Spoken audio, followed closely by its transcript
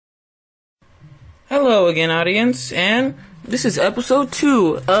Hello again, audience, and this is episode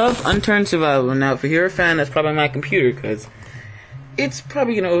 2 of Unturned Survival. Now, if you're a fan, that's probably my computer, because it's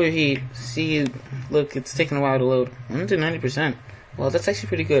probably going to overheat. See, look, it's taking a while to load. I'm to 90%. Well, that's actually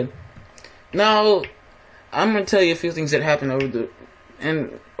pretty good. Now, I'm going to tell you a few things that happened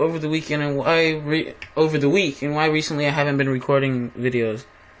over the weekend and why why recently I haven't been recording videos.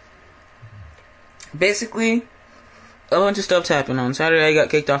 Basically, a bunch of stuff's happened. On Saturday, I got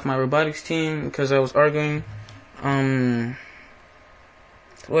kicked off my robotics team because I was arguing.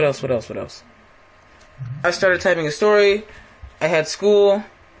 What else? I started typing a story. I had school.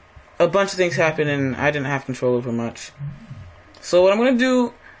 A bunch of things happened, and I didn't have control over much. So what I'm gonna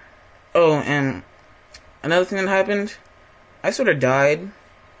do... Oh, and another thing that happened, I sort of died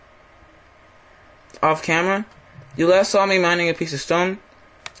off camera. You last saw me mining a piece of stone.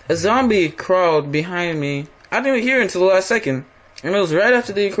 A zombie crawled behind me. I didn't even hear it until the last second. And it was right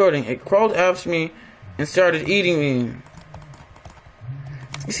after the recording. It crawled after me and started eating me.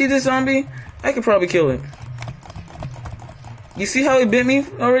 You see this zombie? I could probably kill it. You see how it bit me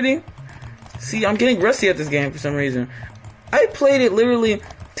already? See, I'm getting rusty at this game for some reason. I played it literally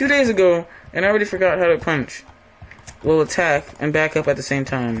 2 days ago, and I already forgot how to punch. Well, attack and back up at the same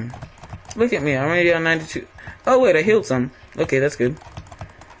time. Look at me, I'm already on 92. Oh wait, I healed some. Okay, that's good.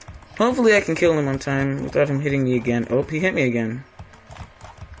 Hopefully I can kill him on time without him hitting me again. Oh, he hit me again.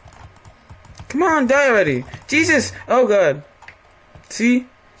 Come on, die already. Jesus! Oh god. See?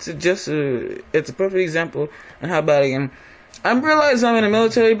 It's a perfect example of how bad I am. I realize I'm in a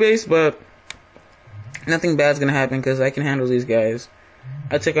military base, but nothing bad's gonna happen because I can handle these guys.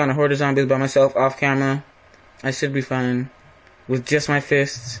 I took on a horde of zombies by myself off camera. I should be fine. With just my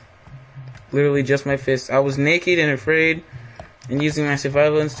fists. Literally just my fists. I was naked and afraid. And using my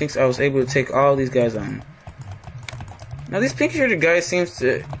survival instincts, I was able to take all these guys on. Now, this pink-shirted guy seems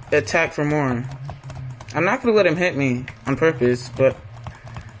to attack for more. I'm not going to let him hit me on purpose, but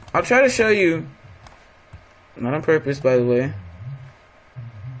I'll try to show you... Not on purpose, by the way.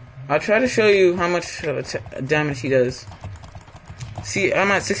 I'll try to show you how much damage he does. See, I'm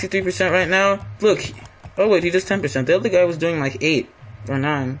at 63% right now. Look. Oh, wait, he does 10%. The other guy was doing like 8 or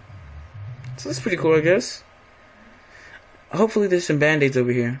 9. So that's pretty cool, I guess. Hopefully there's some band-aids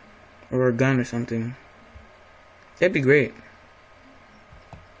over here. Or a gun or something. That'd be great.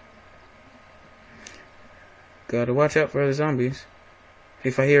 Gotta watch out for other zombies.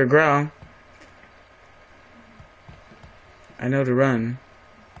 If I hear a growl, I know to run.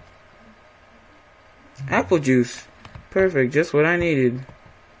 Apple juice. Perfect, just what I needed.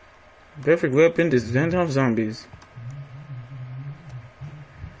 Perfect weapon to fend off zombies.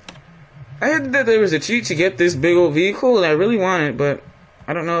 I heard that there was a cheat to get this big old vehicle, and I really want it, but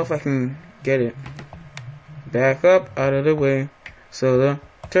I don't know if I can get it. Back up, out of the way, so the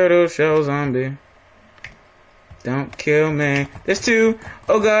turtle shell zombie don't kill me. There's 2.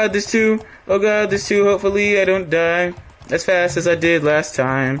 Oh god, there's 2. Oh god, there's 2. Hopefully I don't die as fast as I did last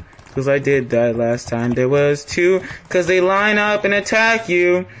time, because I did die last time. There was 2, because they line up and attack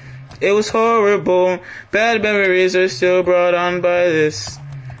you. It was horrible. Bad memories are still brought on by this.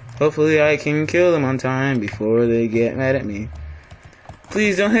 Hopefully I can kill them on time before they get mad at me.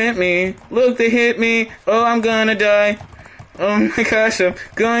 Please don't hit me. Look, they hit me. Oh, I'm gonna die. Oh my gosh, I'm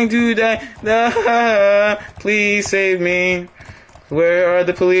going to die. Ah, please save me. Where are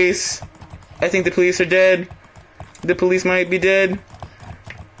the police? I think the police are dead. The police might be dead.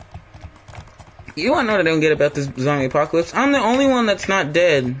 You wanna know what I don't get about this zombie apocalypse? I'm the only one that's not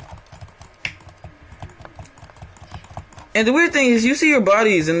dead. And the weird thing is, you see your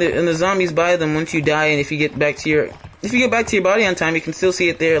bodies, and the zombies buy them once you die. And if you get back to your body on time, you can still see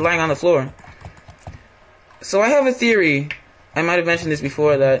it there, lying on the floor. So I have a theory. I might have mentioned this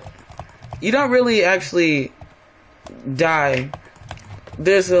before, that you don't really actually die.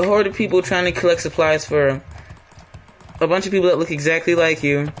 There's a horde of people trying to collect supplies for a bunch of people that look exactly like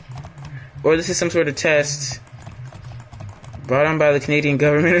you, or this is some sort of test brought on by the Canadian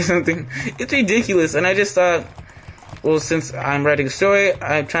government or something. It's ridiculous, and I just thought, well, since I'm writing a story,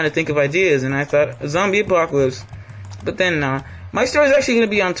 I'm trying to think of ideas, and I thought, a zombie apocalypse. But then, my story is actually going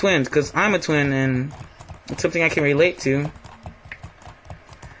to be on twins, because I'm a twin, and it's something I can relate to.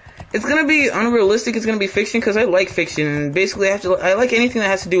 It's going to be unrealistic, it's going to be fiction, because I like fiction, and basically I like anything that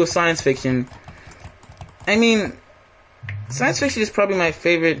has to do with science fiction. I mean, science fiction is probably my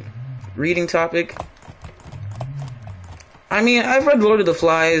favorite reading topic. I mean, I've read Lord of the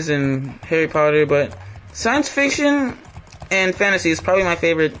Flies and Harry Potter, but science fiction and fantasy is probably my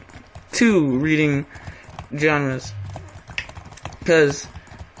favorite 2 reading genres. Because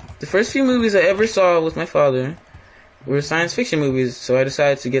the first few movies I ever saw with my father were science fiction movies, so I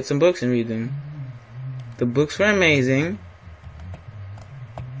decided to get some books and read them. The books were amazing.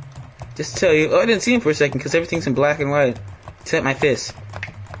 Just to tell you, I didn't see him for a second because everything's in black and white, except my fist.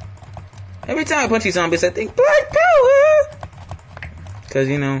 Every time I punch these zombies, I think Black Power, because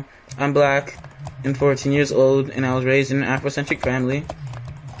you know I'm black and 14 years old, and I was raised in an Afrocentric family.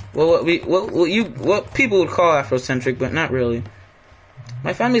 Well, what people would call Afrocentric, but not really.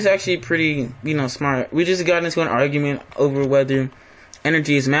 My family's actually pretty, you know, smart. We just got into an argument over whether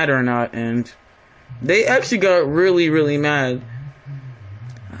energy is matter or not, and they actually got really, really mad.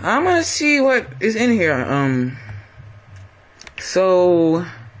 I'm gonna see what is in here. So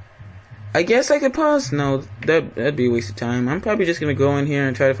I guess I could pause. No, that'd be a waste of time. I'm probably just gonna go in here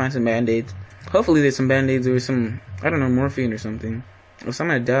and try to find some band-aids. Hopefully there's some band-aids or some, I don't know, morphine or something. Or else I'm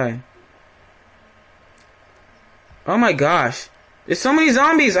gonna die. Oh my gosh. There's so many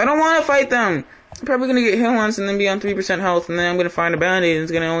zombies. I don't want to fight them. I'm probably gonna get hit once and then be on 3% health, and then I'm gonna find a band-aid and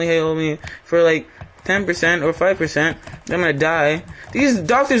it's gonna only heal me for like 10% or 5%. Then I'm gonna die. These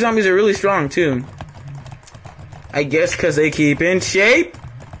doctor zombies are really strong too. I guess because they keep in shape,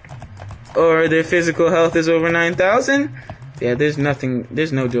 or their physical health is over 9,000. Yeah, there's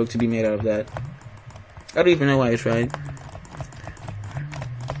no joke to be made out of that. I don't even know why I tried.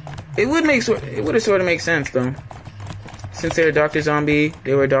 It would have sort of make sense though. Since they're a doctor zombie,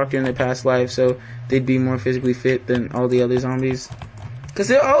 they were a doctor in their past life, so they'd be more physically fit than all the other zombies. Because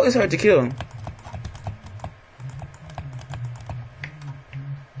they're always hard to kill.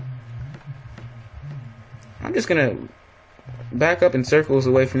 I'm just gonna back up in circles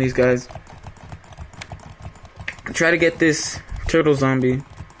away from these guys. Try to get this turtle zombie.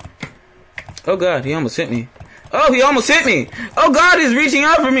 Oh god, he almost hit me. Oh, he almost hit me! Oh god, he's reaching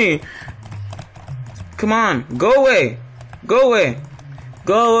out for me! Come on, go away! Go away!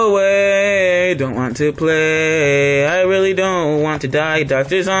 Go away! Don't want to play. I really don't want to die.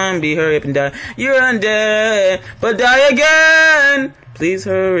 Dr. Zombie, hurry up and die. You're undead, but die again! Please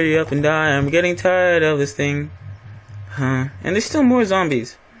hurry up and die. I'm getting tired of this thing. Huh. And there's still more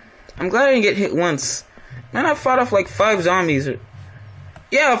zombies. I'm glad I didn't get hit once. Man, I fought off like 5 zombies.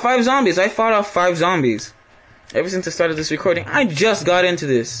 Yeah, 5 zombies. I fought off 5 zombies. Ever since I started this recording, I just got into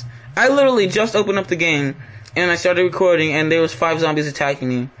this. I literally just opened up the game, and I started recording, and there was 5 zombies attacking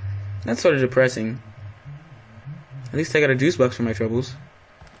me. That's sort of depressing. At least I got a juice box for my troubles.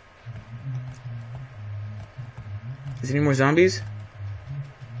 Is there any more zombies?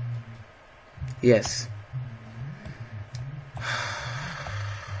 Yes.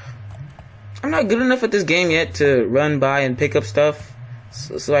 I'm not good enough at this game yet to run by and pick up stuff,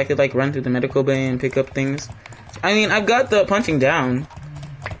 so I could like run through the medical bay and pick up things. I mean, I've got the punching down,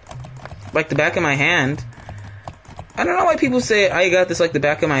 like the back of my hand. I don't know why people say I got this like the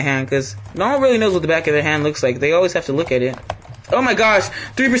back of my hand, because no one really knows what the back of their hand looks like. They always have to look at it. Oh my gosh,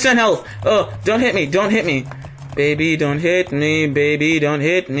 3% health. Oh, don't hit me, don't hit me. Baby, don't hit me, baby, don't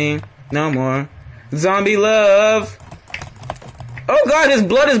hit me. No more. Zombie love. Oh god, his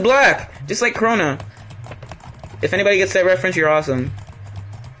blood is black. Just like Corona. If anybody gets that reference, you're awesome.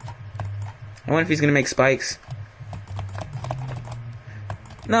 I wonder if he's gonna make spikes.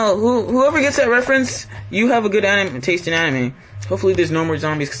 No, whoever gets that reference, you have a good taste in anime. Hopefully there's no more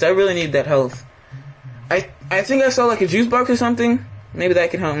zombies, because I really need that health. I think I saw like a juice box or something. Maybe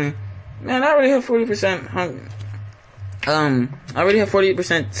that can help me. Man, I already have 40% I already have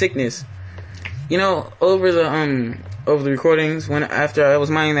 48% sickness. You know, over the recordings, after I was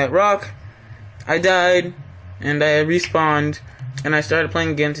mining that rock, I died, and I respawned, and I started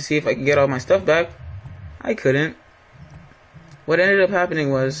playing again to see if I could get all my stuff back. I couldn't. What ended up happening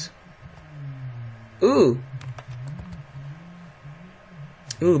was, ooh,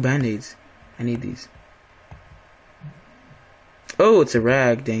 band-aids. I need these. Oh, it's a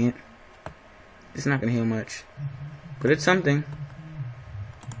rag, dang it. It's not gonna heal much, but it's something.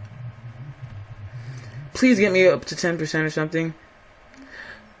 Please get me up to 10% or something.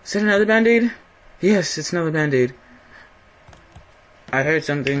 Is that another band-aid? Yes, it's another band-aid. I heard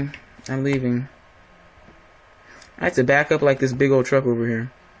something. I'm leaving. I have to back up like this big old truck over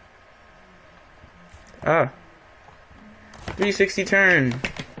here. Ah. 360 turn.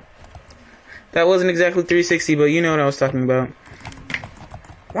 That wasn't exactly 360, but you know what I was talking about.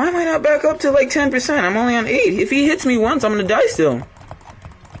 Why am I not back up to like 10%? I'm only on 8. If he hits me once, I'm gonna die still.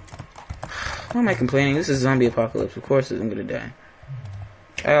 Why am I complaining? This is zombie apocalypse. Of course I'm gonna die.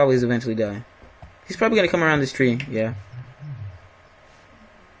 I always eventually die. He's probably gonna come around this tree. Yeah.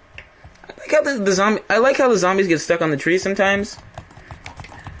 I like how the zombies get stuck on the tree sometimes,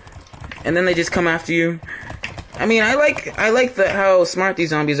 and then they just come after you. I mean, I like how smart these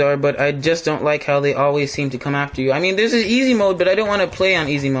zombies are, but I just don't like how they always seem to come after you. I mean, there's an easy mode, but I don't want to play on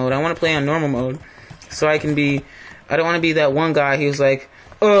easy mode. I want to play on normal mode. so I don't want to be that one guy who's like,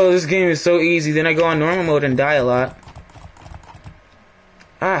 oh, this game is so easy, then I go on normal mode and die a lot.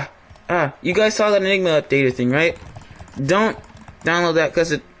 You guys saw that Enigma updater thing, right? Don't download that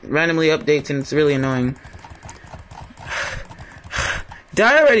because it randomly updates and it's really annoying.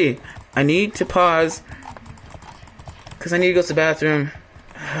 Die already! I need to pause because I need to go to the bathroom.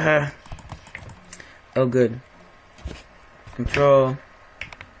 Oh, good. Control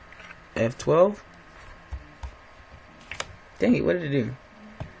F12. Dang it, what did it do?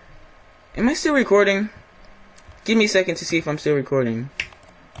 Am I still recording? Give me a second to see if I'm still recording.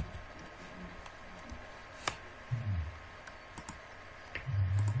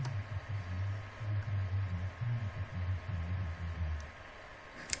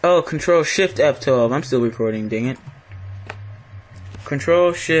 Oh, Control Shift F12. I'm still recording, dang it.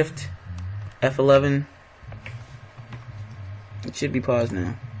 Control Shift F11. It should be paused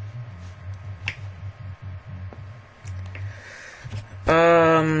now.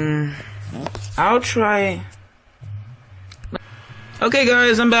 I'll try. Okay,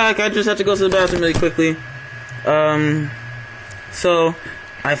 guys, I'm back. I just have to go to the bathroom really quickly. So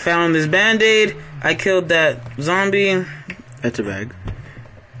I found this band-aid. I killed that zombie. That's a bag.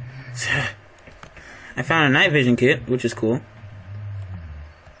 I found a night vision kit, which is cool.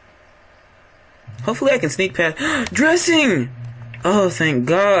 Hopefully I can sneak past. Dressing! Oh, thank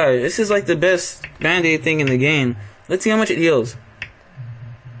God. This is like the best band-aid thing in the game. Let's see how much it heals.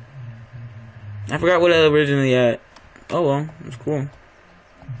 I forgot what I originally had. Oh well, it's cool.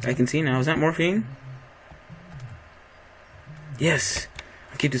 I can see now. Is that morphine? Yes.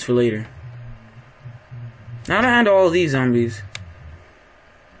 I'll keep this for later. Now to handle all these zombies.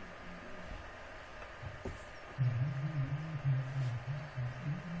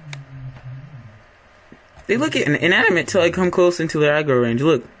 They look inanimate till I come close into their aggro range.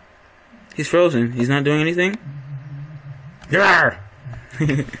 Look. He's frozen. He's not doing anything.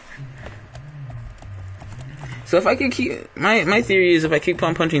 So if I can keep... My theory is if I keep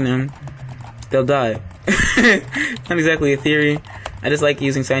on punching them, they'll die. Not exactly a theory. I just like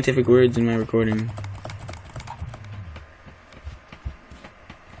using scientific words in my recording.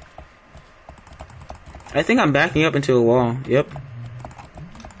 I think I'm backing up into a wall. Yep.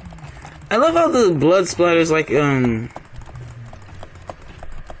 I love how the blood splatters like, How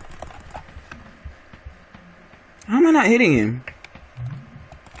am I not hitting him?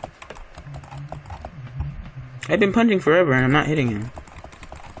 I've been punching forever and I'm not hitting him.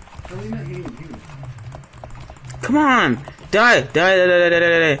 How are you not hitting you? Come on! Die! Die, die, die, die, die,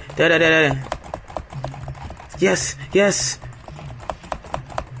 die, die, die, die. Yes! Yes!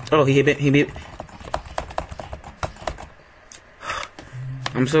 Oh, he hit.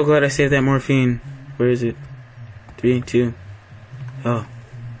 I'm so glad I saved that morphine. Where is it? 3, 2. Oh.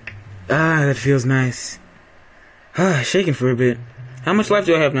 Ah, that feels nice. Ah, shaking for a bit. How much life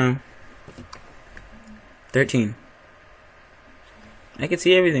do I have now? 13. I can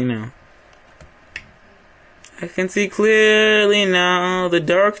see everything now. I can see clearly now. The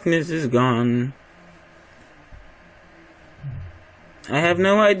darkness is gone. I have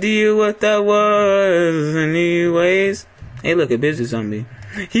no idea what that was anyways. Hey, look, a business zombie.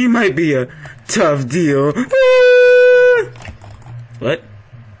 He might be a tough deal. What?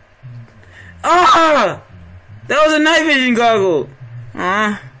 Ah! That was a night vision goggle. You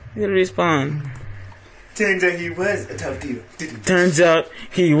gotta respawn. Turns out he was a tough deal. Turns out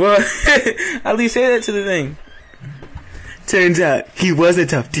he was. At least say that to the thing. Turns out he was a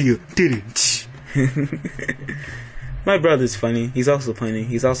tough deal. My brother's funny. He's also funny.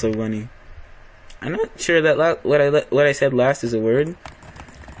 He's also funny. I'm not sure that what I said last is a word.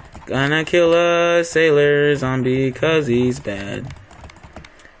 Gonna kill a sailor zombie cause he's bad.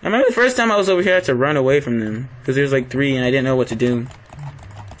 I remember the first time I was over here I had to run away from them because there was like 3 and I didn't know what to do.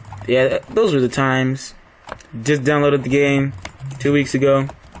 Yeah, those were the times. Just downloaded the game 2 weeks ago.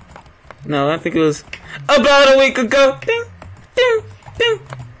 No, I think it was about a week ago. Ding, ding, ding.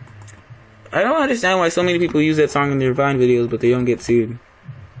 I don't understand why so many people use that song in their Vine videos, but they don't get sued.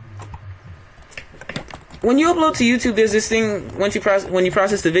 When you upload to YouTube, there's this thing. When you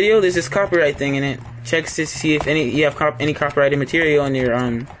process the video, there's this copyright thing, and it checks to see if you have any copyrighted material in your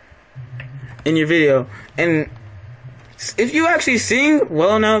video. And if you actually sing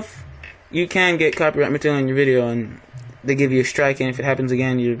well enough, you can get copyright material in your video, and they give you a strike. And if it happens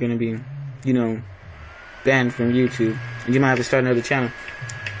again, you're gonna be, banned from YouTube, and you might have to start another channel.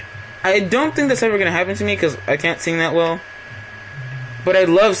 I don't think that's ever gonna happen to me because I can't sing that well. But I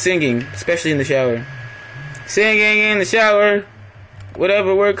love singing, especially in the shower. Singing in the shower.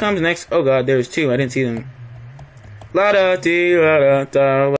 Whatever word comes next. Oh God, there's 2. I didn't see them. La da dee la da da.